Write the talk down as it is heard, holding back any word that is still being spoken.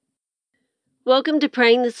Welcome to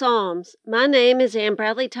Praying the Psalms. My name is Ann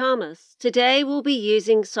Bradley Thomas. Today we'll be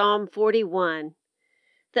using Psalm 41.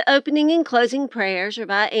 The opening and closing prayers are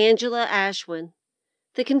by Angela Ashwin.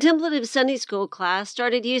 The Contemplative Sunday School class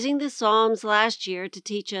started using the Psalms last year to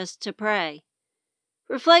teach us to pray.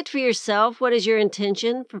 Reflect for yourself, what is your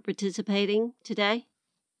intention for participating today?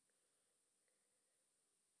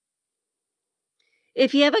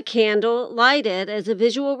 If you have a candle, light it as a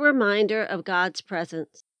visual reminder of God's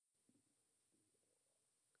presence.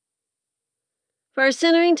 For our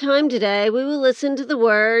centering time today, we will listen to the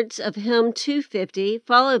words of hymn 250,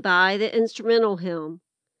 followed by the instrumental hymn.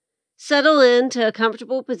 Settle into a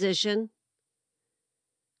comfortable position.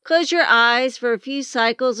 Close your eyes for a few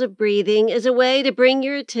cycles of breathing as a way to bring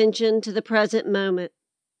your attention to the present moment.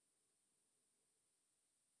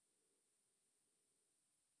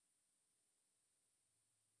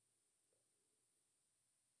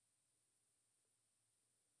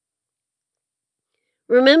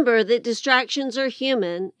 Remember that distractions are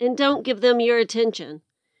human and don't give them your attention.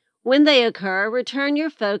 When they occur, return your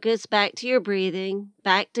focus back to your breathing,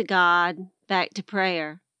 back to God, back to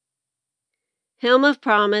prayer. Hymn of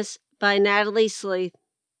Promise by Natalie Sleeth.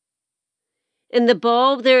 In the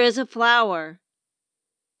bulb there is a flower,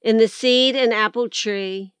 in the seed an apple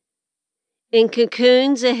tree, in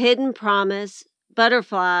cocoons a hidden promise,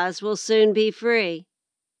 butterflies will soon be free.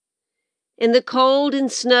 In the cold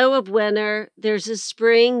and snow of winter, there's a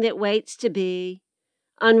spring that waits to be,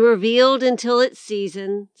 unrevealed until its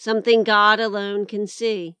season, something God alone can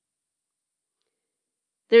see.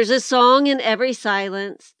 There's a song in every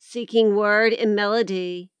silence, seeking word and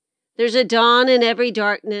melody. There's a dawn in every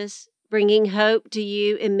darkness, bringing hope to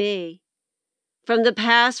you and me. From the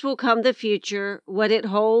past will come the future, what it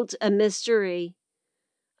holds a mystery,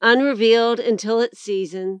 unrevealed until its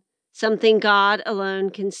season, something God alone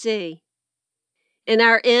can see. In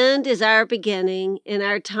our end is our beginning, in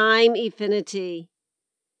our time infinity.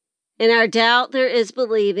 In our doubt there is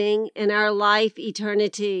believing, in our life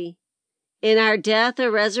eternity. In our death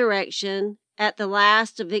a resurrection, at the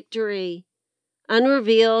last a victory,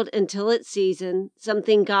 unrevealed until its season,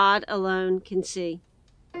 something God alone can see.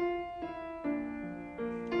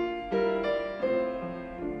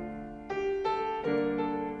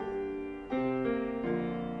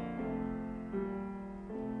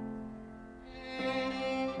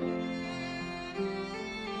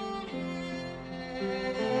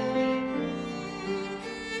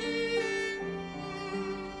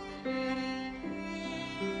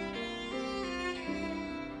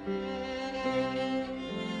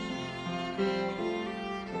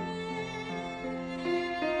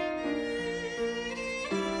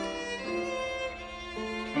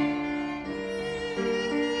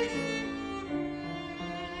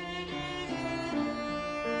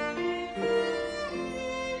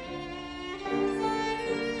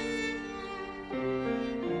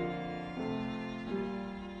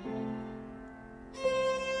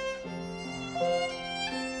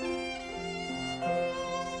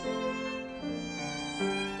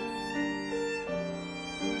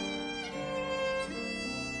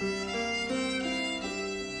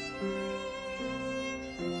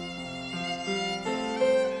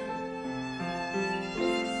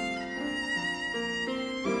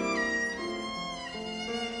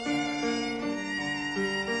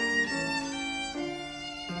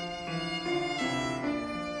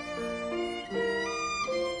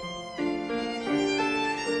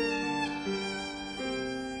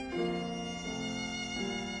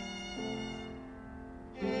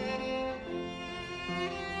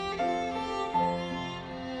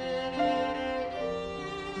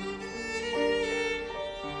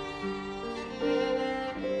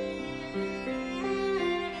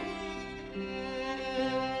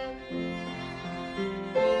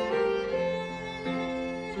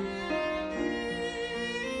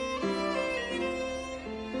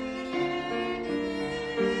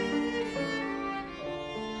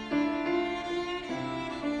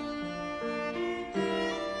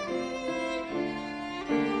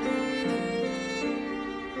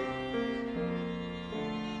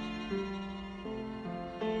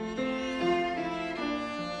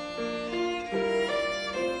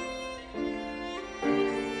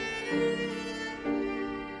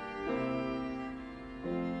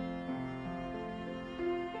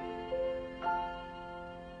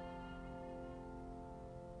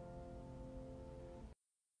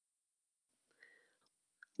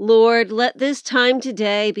 Lord, let this time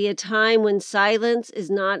today be a time when silence is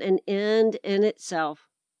not an end in itself.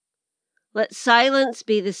 Let silence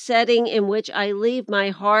be the setting in which I leave my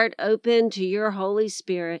heart open to your Holy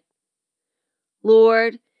Spirit.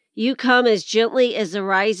 Lord, you come as gently as the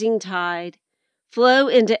rising tide, Flow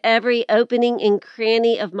into every opening and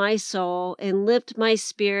cranny of my soul and lift my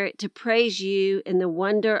spirit to praise you in the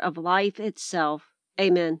wonder of life itself.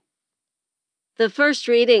 Amen. The first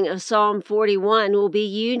reading of Psalm 41 will be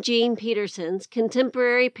Eugene Peterson's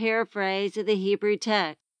contemporary paraphrase of the Hebrew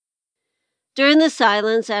text. During the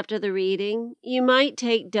silence after the reading, you might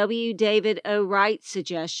take W. David O. Wright's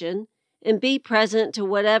suggestion and be present to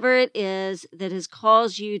whatever it is that has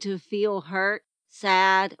caused you to feel hurt,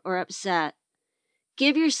 sad, or upset.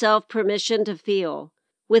 Give yourself permission to feel.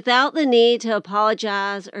 Without the need to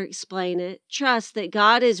apologize or explain it, trust that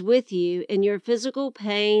God is with you in your physical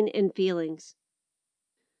pain and feelings.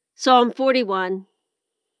 Psalm 41.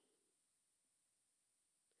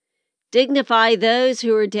 Dignify those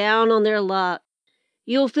who are down on their luck.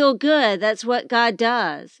 You'll feel good. That's what God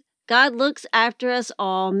does. God looks after us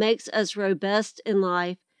all, makes us robust in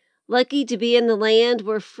life. Lucky to be in the land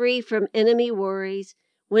we're free from enemy worries.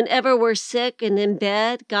 Whenever we're sick and in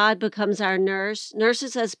bed, God becomes our nurse,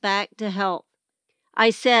 nurses us back to health. I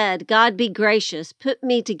said, God be gracious, put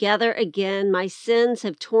me together again. My sins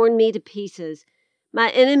have torn me to pieces.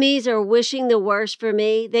 My enemies are wishing the worst for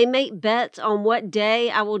me. They make bets on what day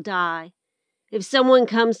I will die. If someone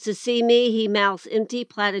comes to see me, he mouths empty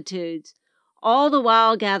platitudes, all the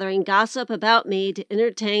while gathering gossip about me to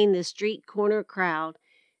entertain the street corner crowd.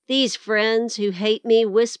 These friends who hate me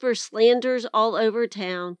whisper slanders all over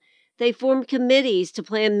town. They form committees to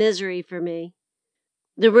plan misery for me.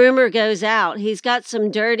 The rumor goes out he's got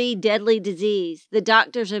some dirty, deadly disease. The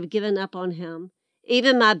doctors have given up on him.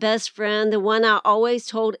 Even my best friend, the one I always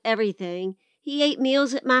told everything, he ate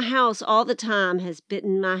meals at my house all the time, has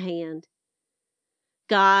bitten my hand.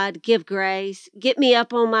 God, give grace. Get me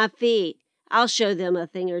up on my feet. I'll show them a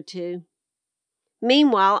thing or two.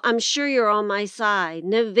 Meanwhile, I'm sure you're on my side.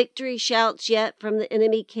 No victory shouts yet from the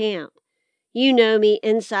enemy camp. You know me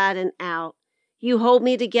inside and out. You hold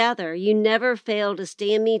me together. You never fail to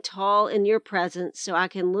stand me tall in your presence so I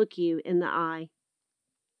can look you in the eye.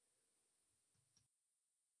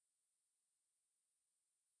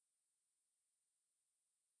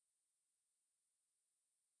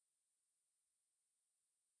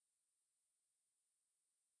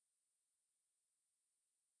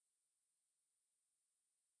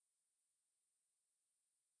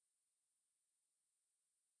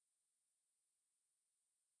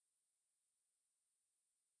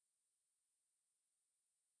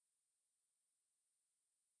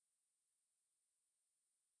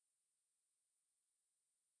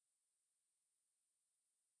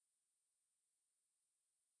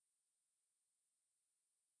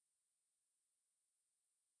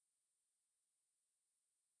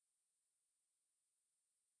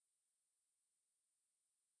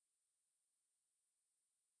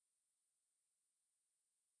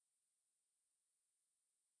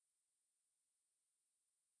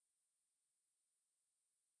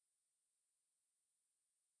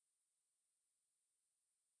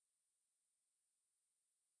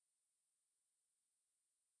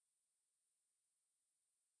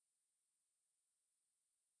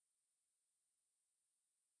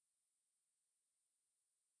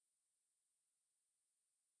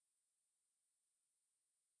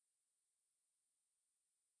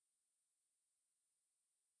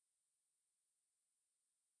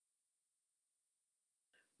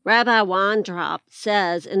 Rabbi Weintraub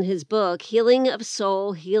says in his book, Healing of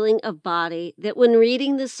Soul, Healing of Body, that when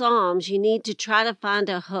reading the Psalms, you need to try to find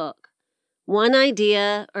a hook, one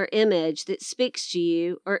idea or image that speaks to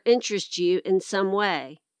you or interests you in some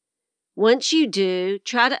way. Once you do,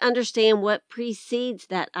 try to understand what precedes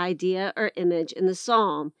that idea or image in the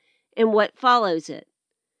Psalm and what follows it.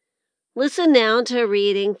 Listen now to a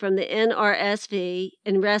reading from the NRSV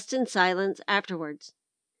and rest in silence afterwards.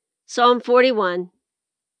 Psalm 41.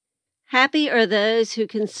 Happy are those who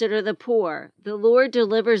consider the poor. The Lord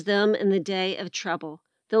delivers them in the day of trouble.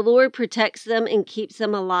 The Lord protects them and keeps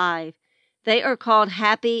them alive. They are called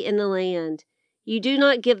happy in the land. You do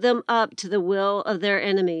not give them up to the will of their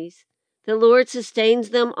enemies. The Lord sustains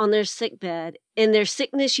them on their sickbed. In their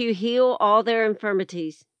sickness you heal all their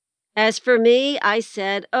infirmities. As for me, I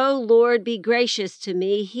said, O Lord, be gracious to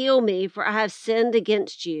me. Heal me, for I have sinned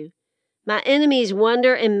against you. My enemies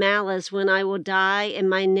wonder in malice when I will die and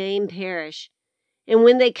my name perish. And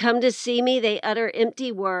when they come to see me, they utter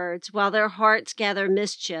empty words, while their hearts gather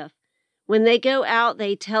mischief. When they go out,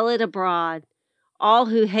 they tell it abroad. All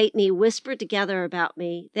who hate me whisper together about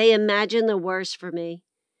me. They imagine the worst for me.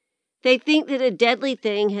 They think that a deadly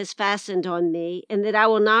thing has fastened on me, and that I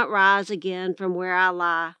will not rise again from where I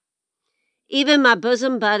lie. Even my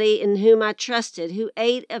bosom buddy in whom I trusted, who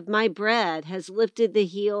ate of my bread, has lifted the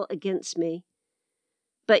heel against me.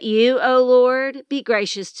 But you, O Lord, be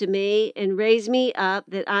gracious to me and raise me up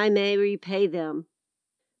that I may repay them.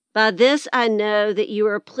 By this I know that you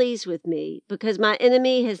are pleased with me, because my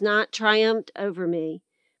enemy has not triumphed over me,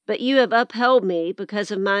 but you have upheld me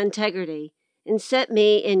because of my integrity and set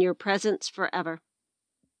me in your presence forever.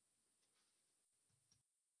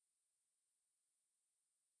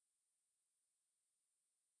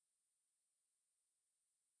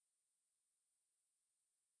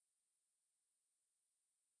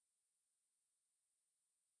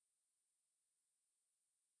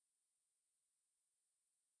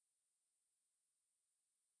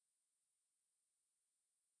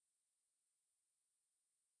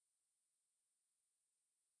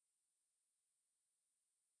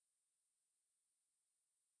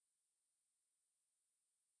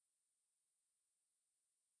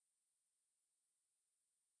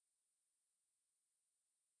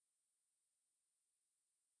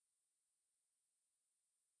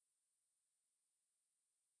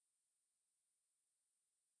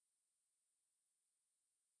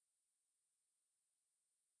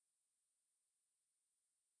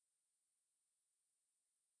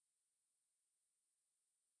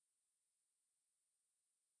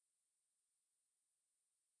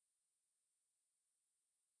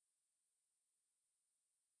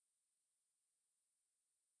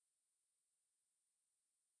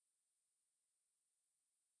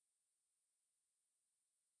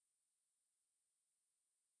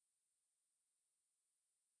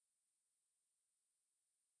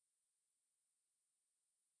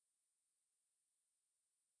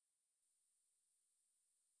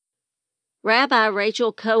 Rabbi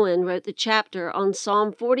Rachel Cohen wrote the chapter on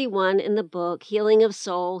Psalm 41 in the book Healing of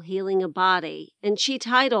Soul, Healing of Body, and she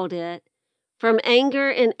titled it, From Anger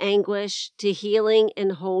and Anguish to Healing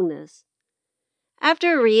and Wholeness.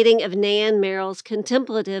 After a reading of Nan Merrill's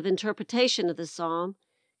contemplative interpretation of the psalm,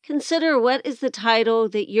 consider what is the title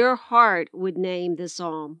that your heart would name the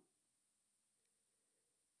psalm.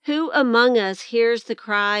 Who among us hears the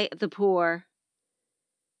cry of the poor?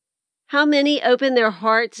 How many open their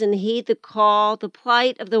hearts and heed the call? The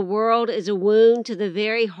plight of the world is a wound to the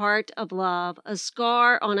very heart of love, a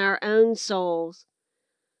scar on our own souls.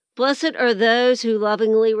 Blessed are those who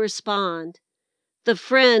lovingly respond. The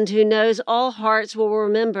friend who knows all hearts will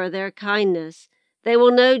remember their kindness. They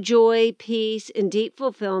will know joy, peace, and deep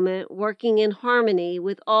fulfillment, working in harmony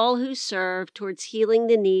with all who serve towards healing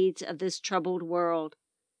the needs of this troubled world.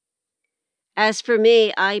 As for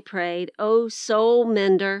me, I prayed, O soul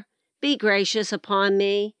mender, be gracious upon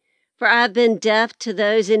me, for I have been deaf to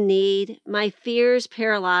those in need. My fears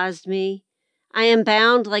paralyzed me. I am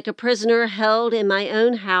bound like a prisoner held in my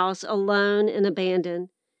own house, alone and abandoned.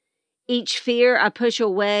 Each fear I push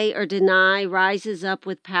away or deny rises up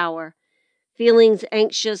with power. Feelings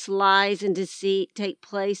anxious, lies, and deceit take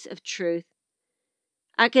place of truth.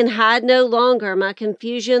 I can hide no longer my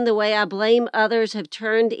confusion. The way I blame others have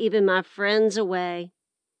turned even my friends away.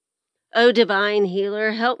 O divine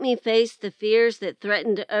healer, help me face the fears that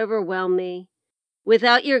threaten to overwhelm me.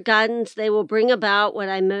 Without your guidance, they will bring about what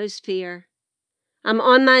I most fear. I'm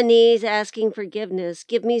on my knees asking forgiveness.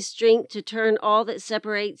 Give me strength to turn all that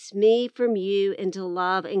separates me from you into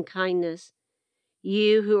love and kindness.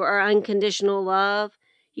 You who are unconditional love,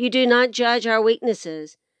 you do not judge our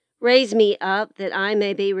weaknesses. Raise me up that I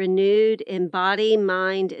may be renewed in body,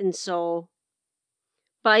 mind, and soul.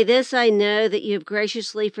 By this I know that you have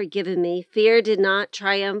graciously forgiven me. Fear did not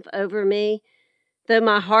triumph over me. Though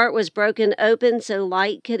my heart was broken open so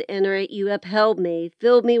light could enter it, you upheld me,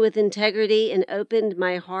 filled me with integrity, and opened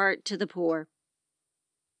my heart to the poor.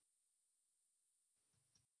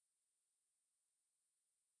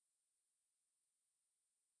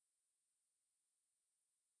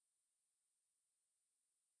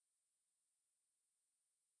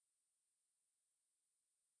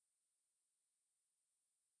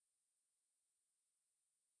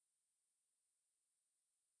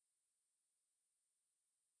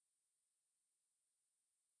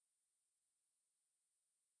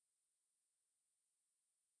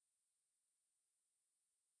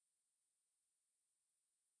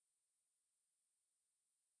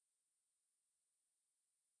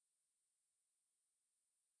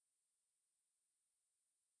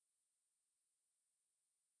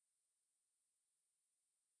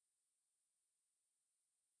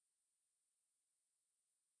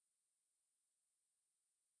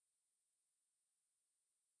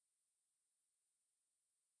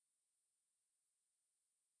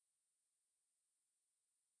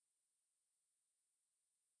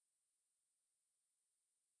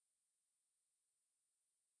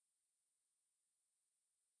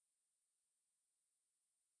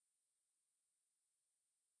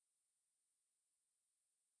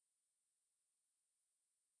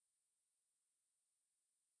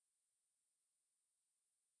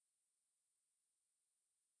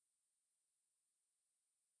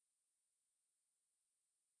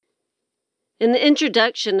 In the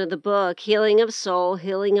introduction of the book, Healing of Soul,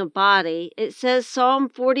 Healing of Body, it says Psalm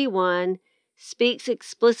 41 speaks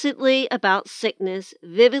explicitly about sickness,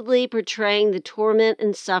 vividly portraying the torment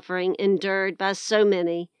and suffering endured by so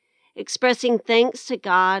many, expressing thanks to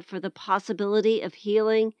God for the possibility of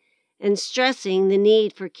healing, and stressing the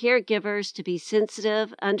need for caregivers to be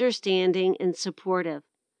sensitive, understanding, and supportive.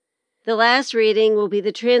 The last reading will be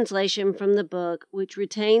the translation from the book, which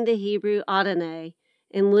retained the Hebrew Adonai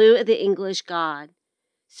in lieu of the English God,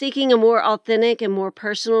 seeking a more authentic and more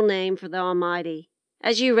personal name for the Almighty.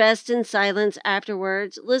 As you rest in silence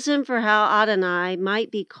afterwards, listen for how Adonai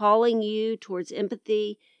might be calling you towards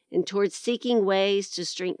empathy and towards seeking ways to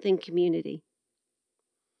strengthen community.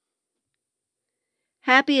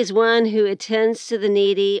 Happy is one who attends to the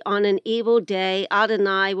needy. On an evil day,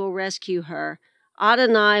 Adonai will rescue her.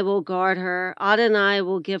 Adonai will guard her. Adonai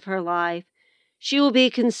will give her life. She will be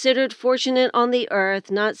considered fortunate on the earth,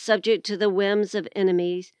 not subject to the whims of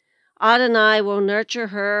enemies. Adonai will nurture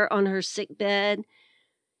her on her sick bed.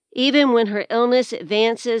 Even when her illness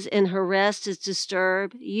advances and her rest is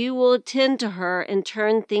disturbed, you will attend to her and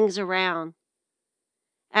turn things around.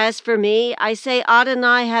 As for me, I say,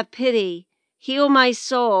 Adonai, have pity. Heal my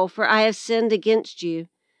soul, for I have sinned against you.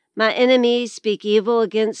 My enemies speak evil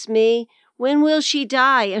against me. When will she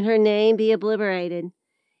die and her name be obliterated?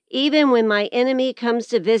 Even when my enemy comes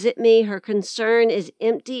to visit me, her concern is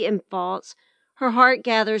empty and false. Her heart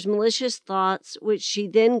gathers malicious thoughts, which she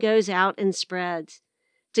then goes out and spreads.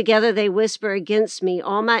 Together they whisper against me,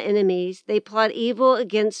 all my enemies. They plot evil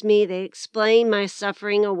against me. They explain my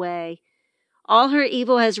suffering away. All her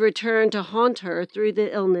evil has returned to haunt her through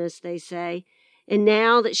the illness, they say, and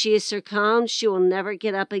now that she is succumbed, she will never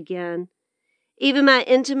get up again. Even my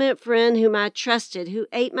intimate friend whom I trusted, who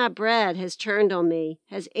ate my bread, has turned on me,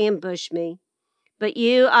 has ambushed me. But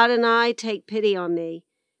you, Adonai, take pity on me.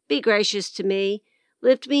 Be gracious to me.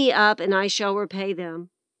 Lift me up, and I shall repay them.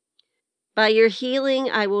 By your healing,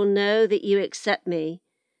 I will know that you accept me,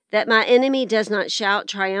 that my enemy does not shout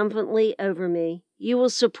triumphantly over me. You will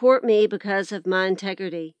support me because of my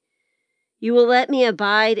integrity. You will let me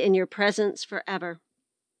abide in your presence forever.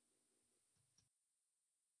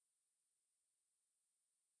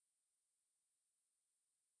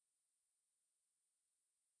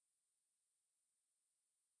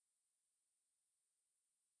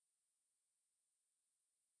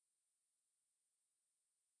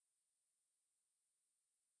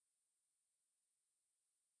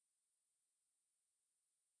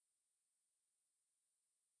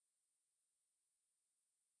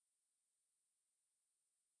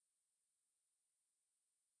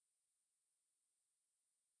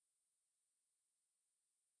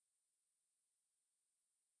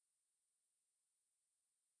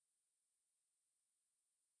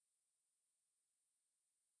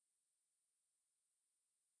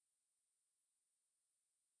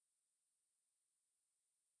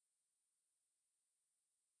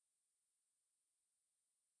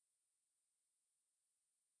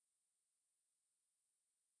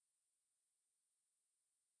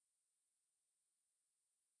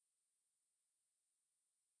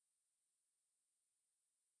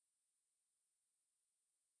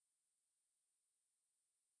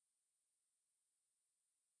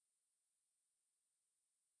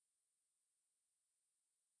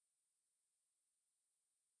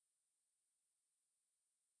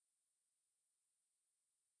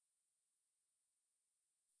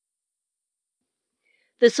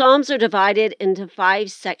 The Psalms are divided into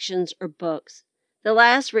 5 sections or books. The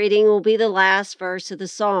last reading will be the last verse of the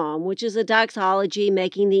Psalm, which is a doxology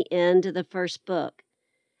making the end of the first book.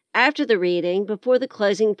 After the reading, before the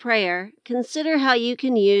closing prayer, consider how you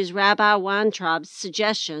can use Rabbi Weintraub's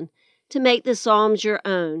suggestion to make the Psalms your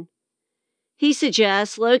own. He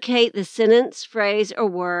suggests locate the sentence, phrase, or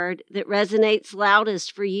word that resonates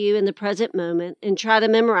loudest for you in the present moment and try to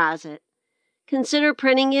memorize it. Consider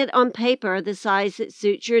printing it on paper the size that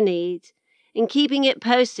suits your needs and keeping it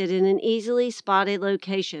posted in an easily spotted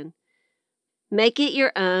location. Make it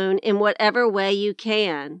your own in whatever way you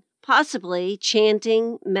can, possibly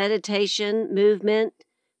chanting, meditation, movement,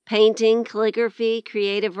 painting, calligraphy,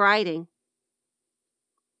 creative writing.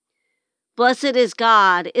 Blessed is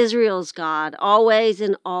God, Israel's God, always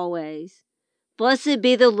and always. Blessed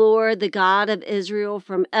be the Lord, the God of Israel,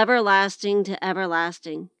 from everlasting to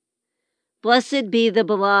everlasting. Blessed be the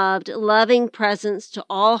beloved, loving presence to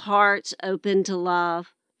all hearts open to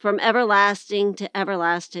love, from everlasting to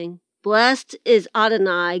everlasting. Blessed is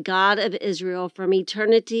Adonai, God of Israel, from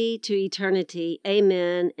eternity to eternity.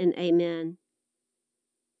 Amen and amen.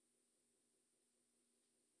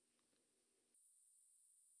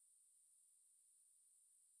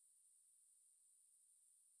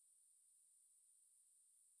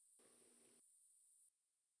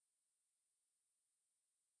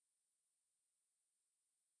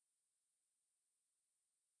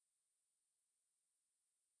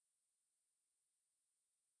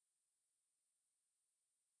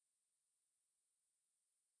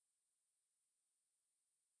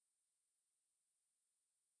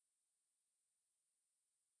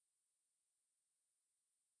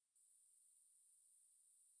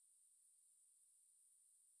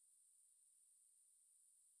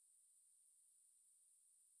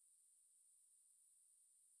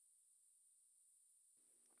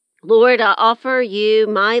 Lord, I offer you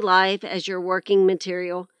my life as your working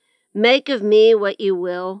material. Make of me what you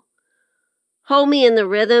will. Hold me in the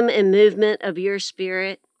rhythm and movement of your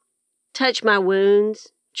spirit. Touch my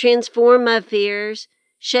wounds, transform my fears,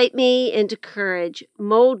 shape me into courage,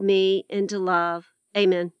 mold me into love.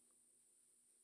 Amen.